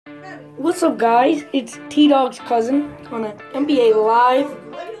What's up, guys? It's T-Dog's cousin on an NBA Live.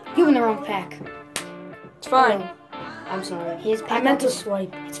 You in the wrong pack. It's fine. I'm sorry. His pack. I meant to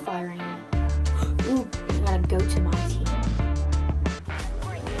swipe. It's firing. Ooh, I gotta go to my team.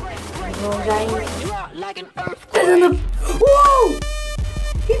 Whoa!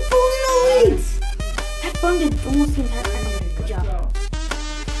 He pulled in the leads! That funded almost the entire time. Good job.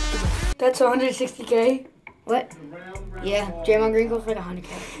 That's 160K. What? Yeah, Draymond Green goes for like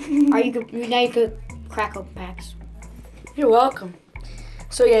 100K. Are you good? Now you could crack open packs. You're welcome.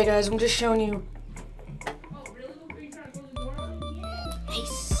 So yeah, guys, I'm just showing you.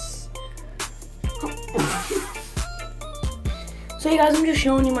 Nice. So yeah, guys, I'm just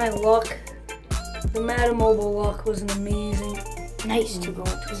showing you my luck. The Madden Mobile luck was amazing. Nice to go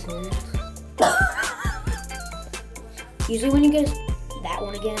into gold. Usually when you get that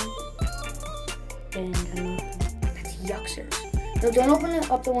one again, then that's yucksers. No, don't open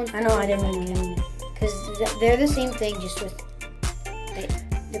up the ones. I know I didn't. Because they're the same thing, just with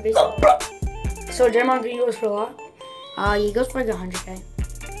they're basically. So Draymond Green goes for a lot. He goes for like 100K.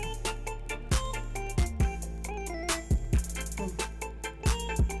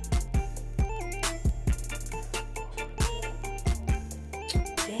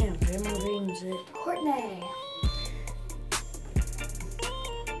 Damn, Draymond Green's it. Courtney.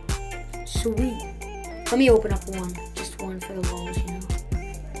 Sweet. Let me open up one. Just one for the walls, you know.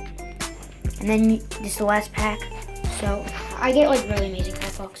 And then this is the last pack. So I get like really amazing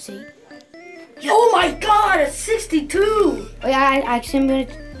pack box. See? Oh my God, it's 62. Oh yeah, I actually am gonna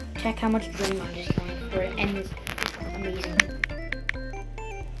check how much Draymond is going for it, and it's amazing.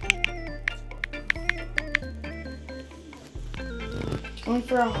 It's going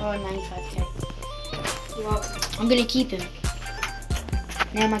for 95K. Well, I'm gonna keep him.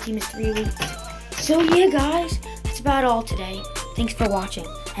 Now my team is 3 weeks. So yeah, guys, that's about all today. Thanks for watching,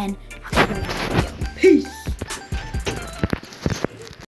 and I'll see you in the next video. Peace.